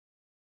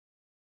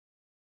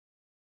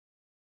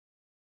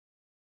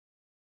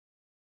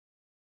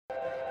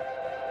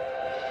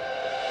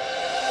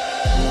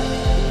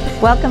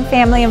Welcome,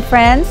 family and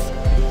friends.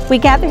 We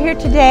gather here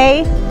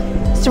today,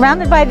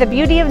 surrounded by the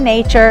beauty of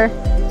nature,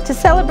 to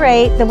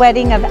celebrate the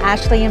wedding of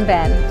Ashley and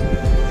Ben.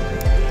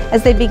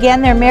 As they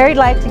began their married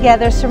life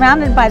together,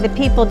 surrounded by the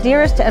people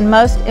dearest and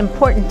most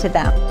important to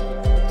them.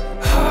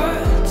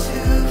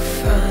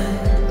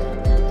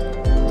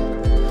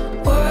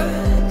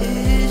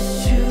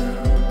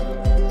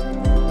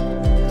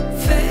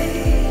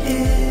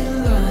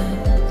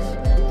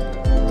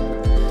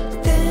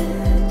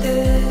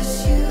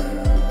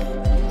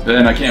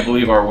 Ben, I can't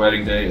believe our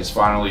wedding day is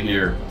finally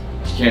here.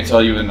 Can't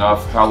tell you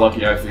enough how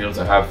lucky I feel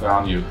to have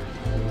found you.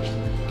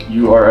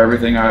 You are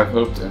everything I have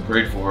hoped and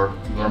prayed for.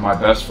 You are my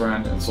best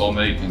friend and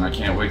soulmate, and I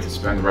can't wait to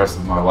spend the rest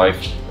of my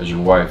life as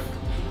your wife.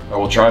 I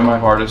will try my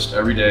hardest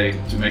every day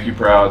to make you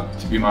proud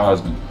to be my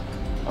husband.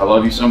 I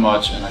love you so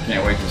much, and I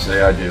can't wait to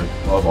say I do.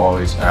 Love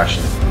always,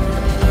 Ashley.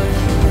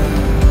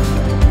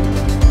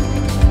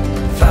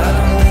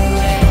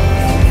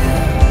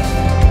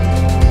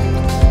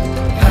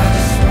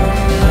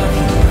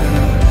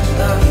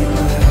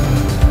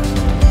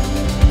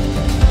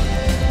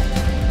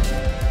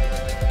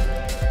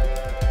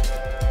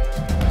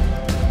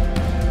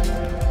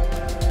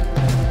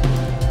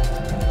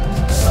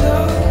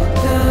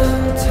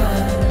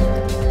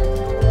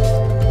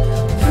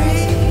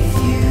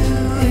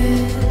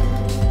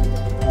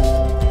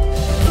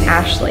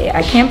 Ashley,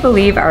 I can't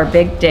believe our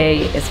big day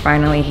is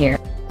finally here.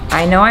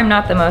 I know I'm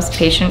not the most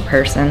patient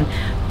person,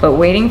 but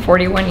waiting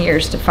 41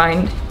 years to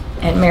find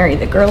and marry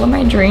the girl of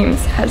my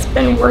dreams has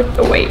been worth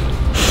the wait.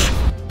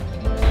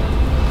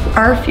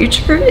 Our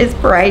future is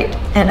bright,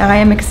 and I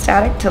am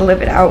ecstatic to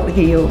live it out with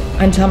you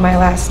until my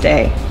last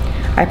day.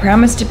 I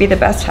promise to be the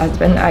best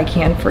husband I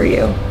can for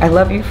you. I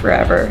love you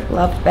forever.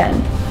 Love,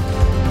 Ben.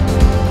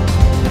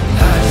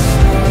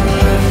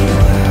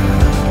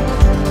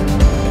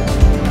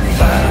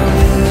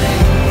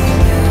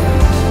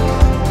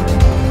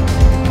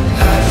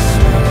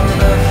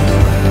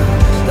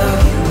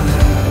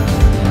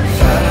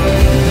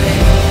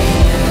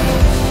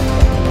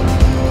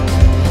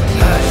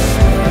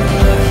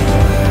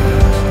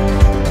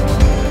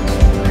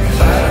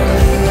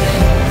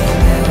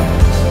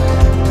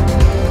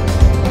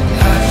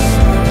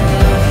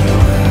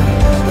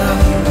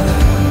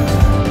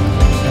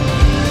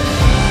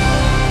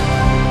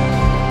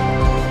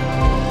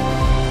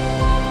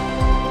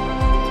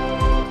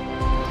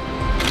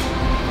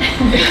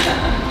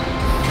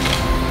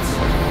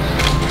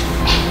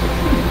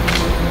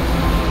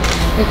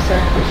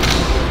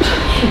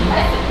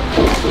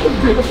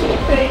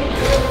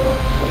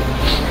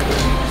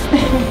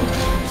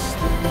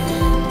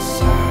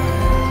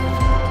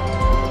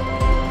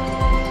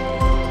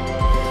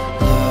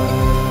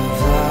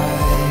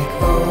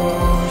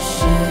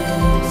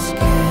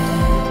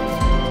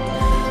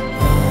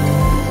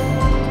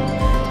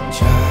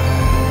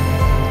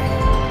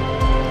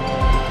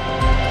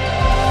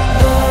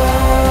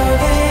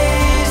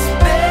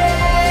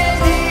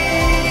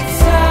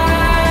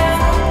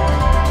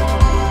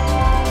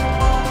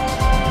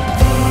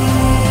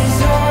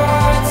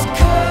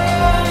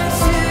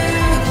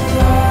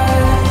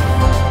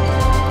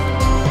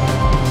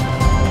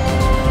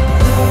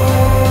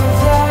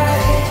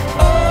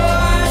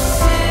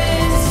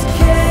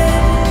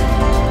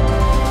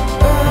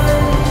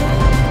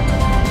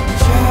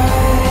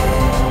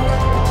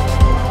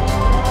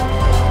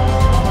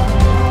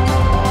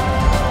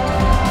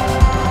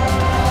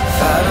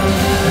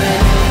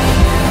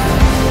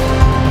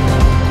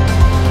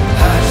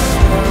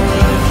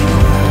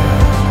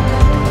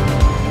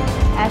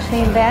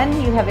 And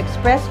Ben, you have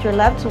expressed your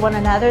love to one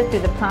another through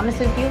the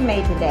promises you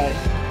made today.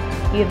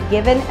 You have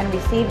given and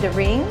received a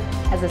ring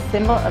as a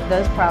symbol of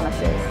those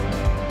promises.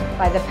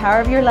 By the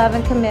power of your love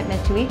and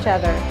commitment to each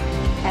other,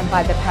 and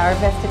by the power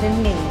vested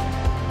in me,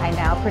 I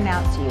now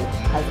pronounce you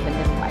husband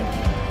and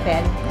wife.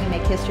 Ben, you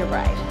may kiss your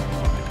bride.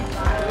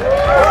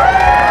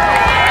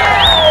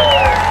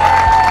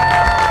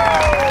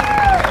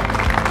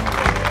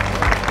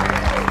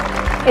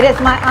 It is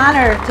my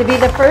honor to be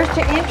the first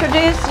to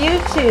introduce you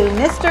to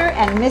Mr.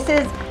 and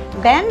Mrs.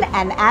 Ben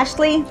and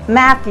Ashley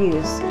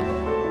Matthews.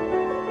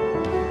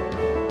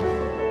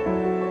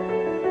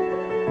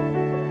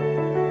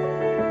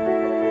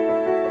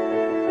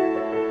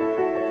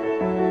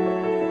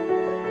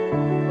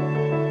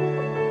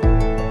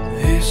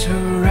 This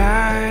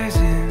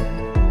horizon,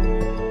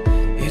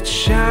 it's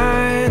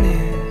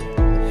shining.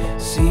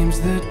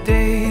 Seems the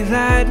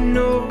daylight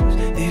knows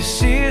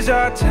this is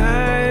our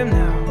time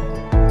now.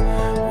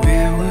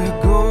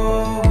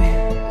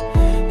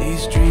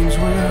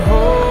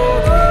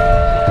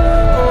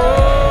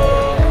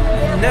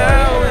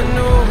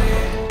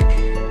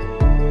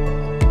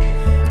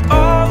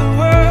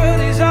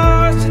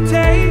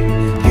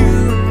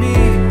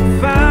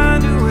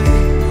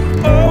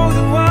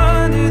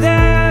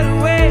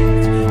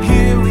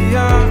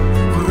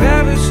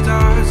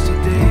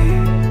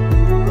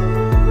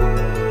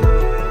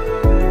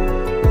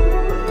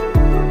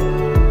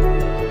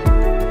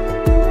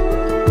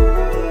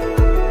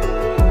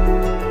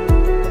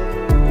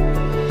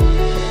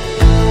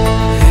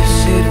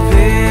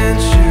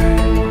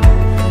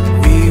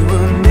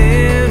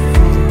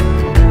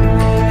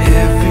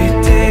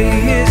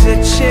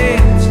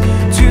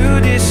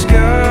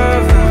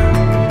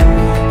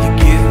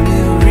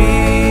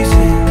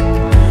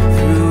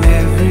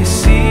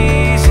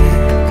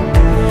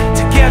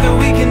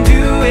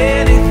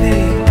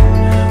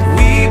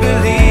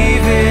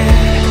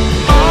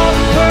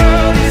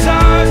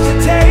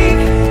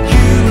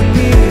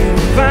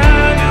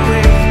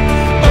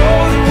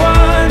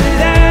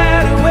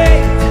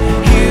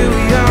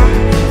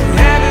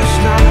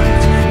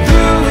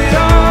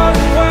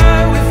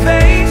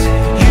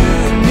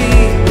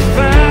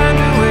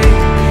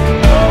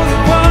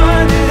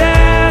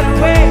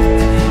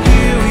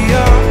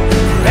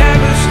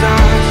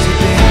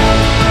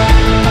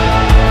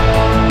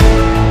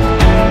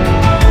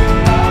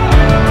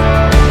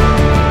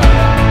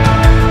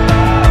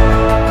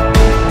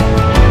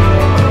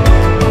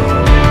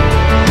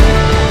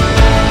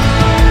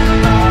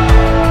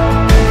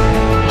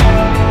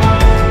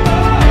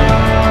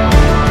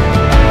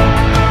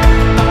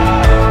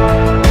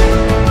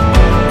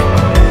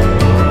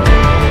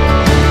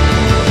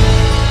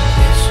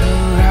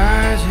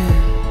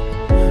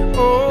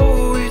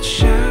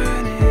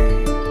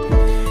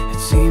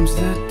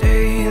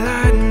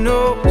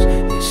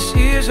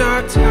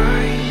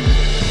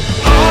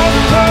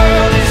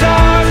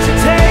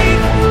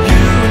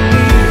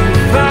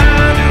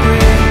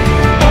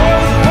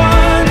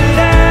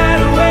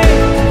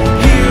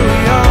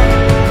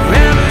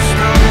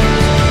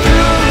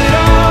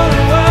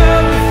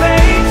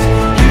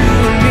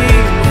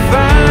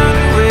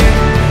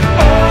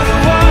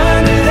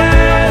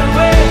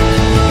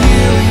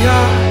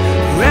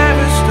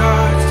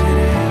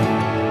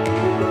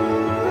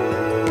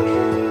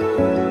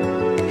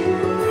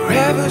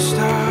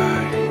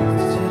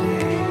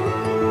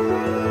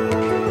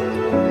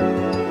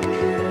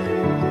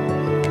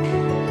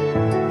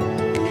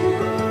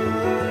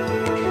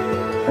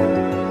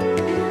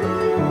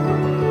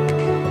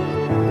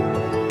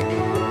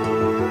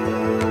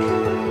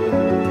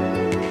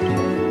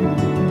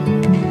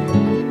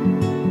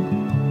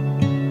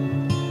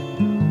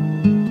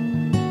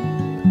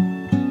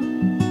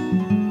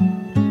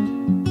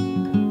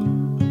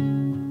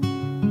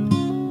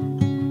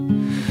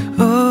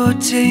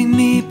 take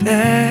me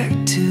back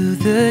to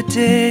the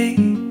day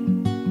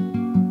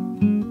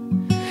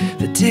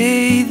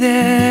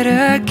that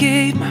I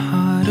gave my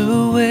heart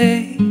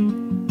away,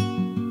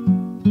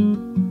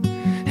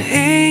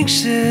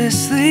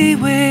 anxiously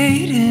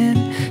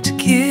waiting to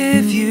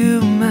give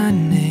you my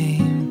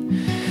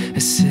name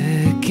as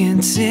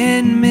seconds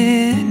and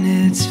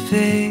minutes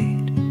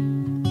fade.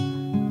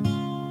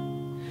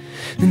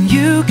 Then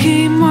you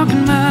came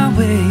walking my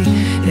way,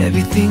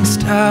 everything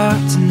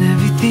stopped and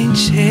everything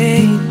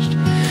changed.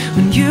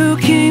 When you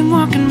came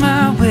walking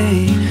my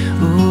way,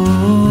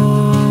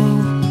 oh,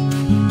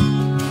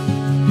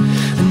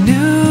 I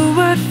knew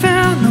I'd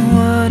found the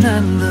one I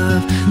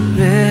love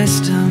the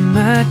rest of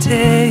my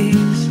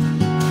days.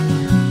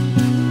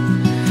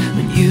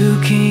 When you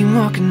came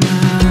walking my way.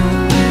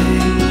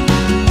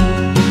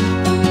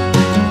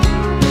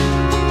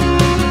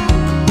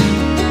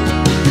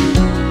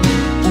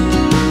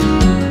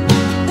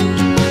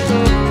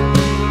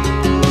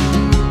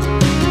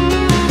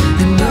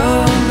 And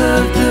all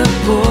of the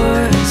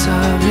boards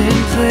are in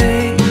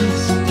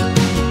place,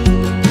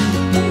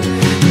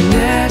 and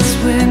that's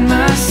when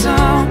my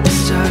song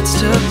starts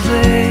to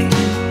play.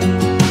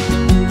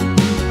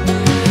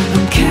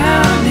 I'm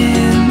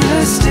counting the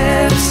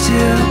steps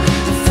till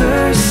I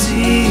first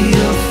see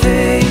your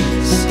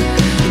face.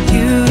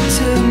 You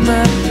took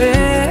my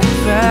breath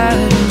right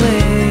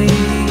away.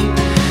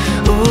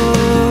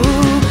 Oh,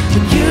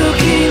 when you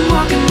came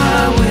walking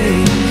my way,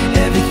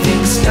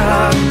 everything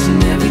stopped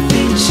and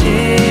everything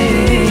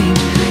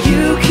changed.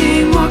 You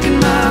came walking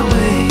my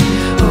way.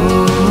 Oh,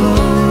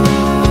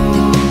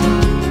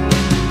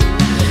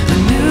 I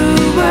knew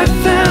I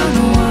found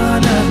the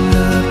one I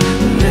love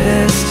the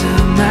rest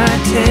of my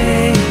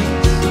days.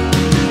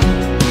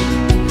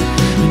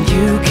 When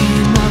you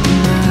came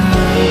walking my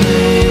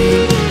way.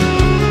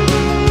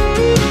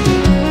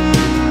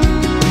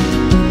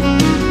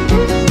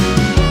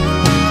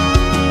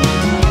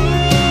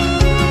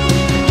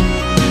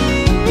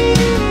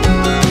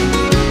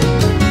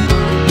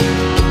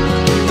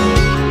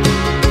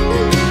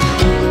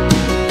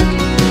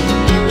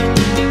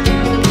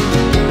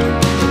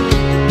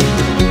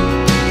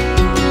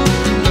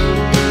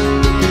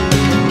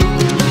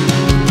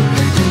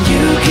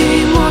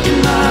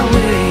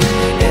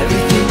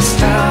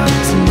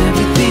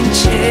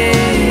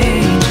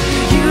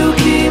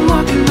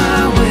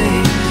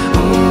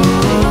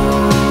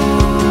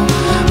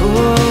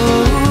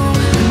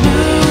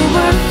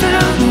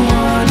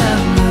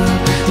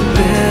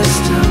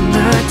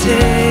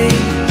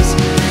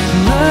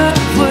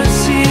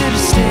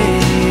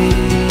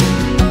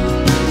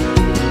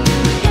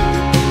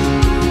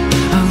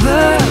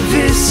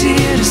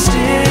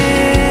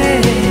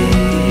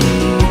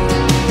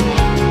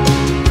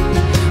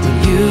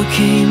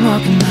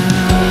 Walking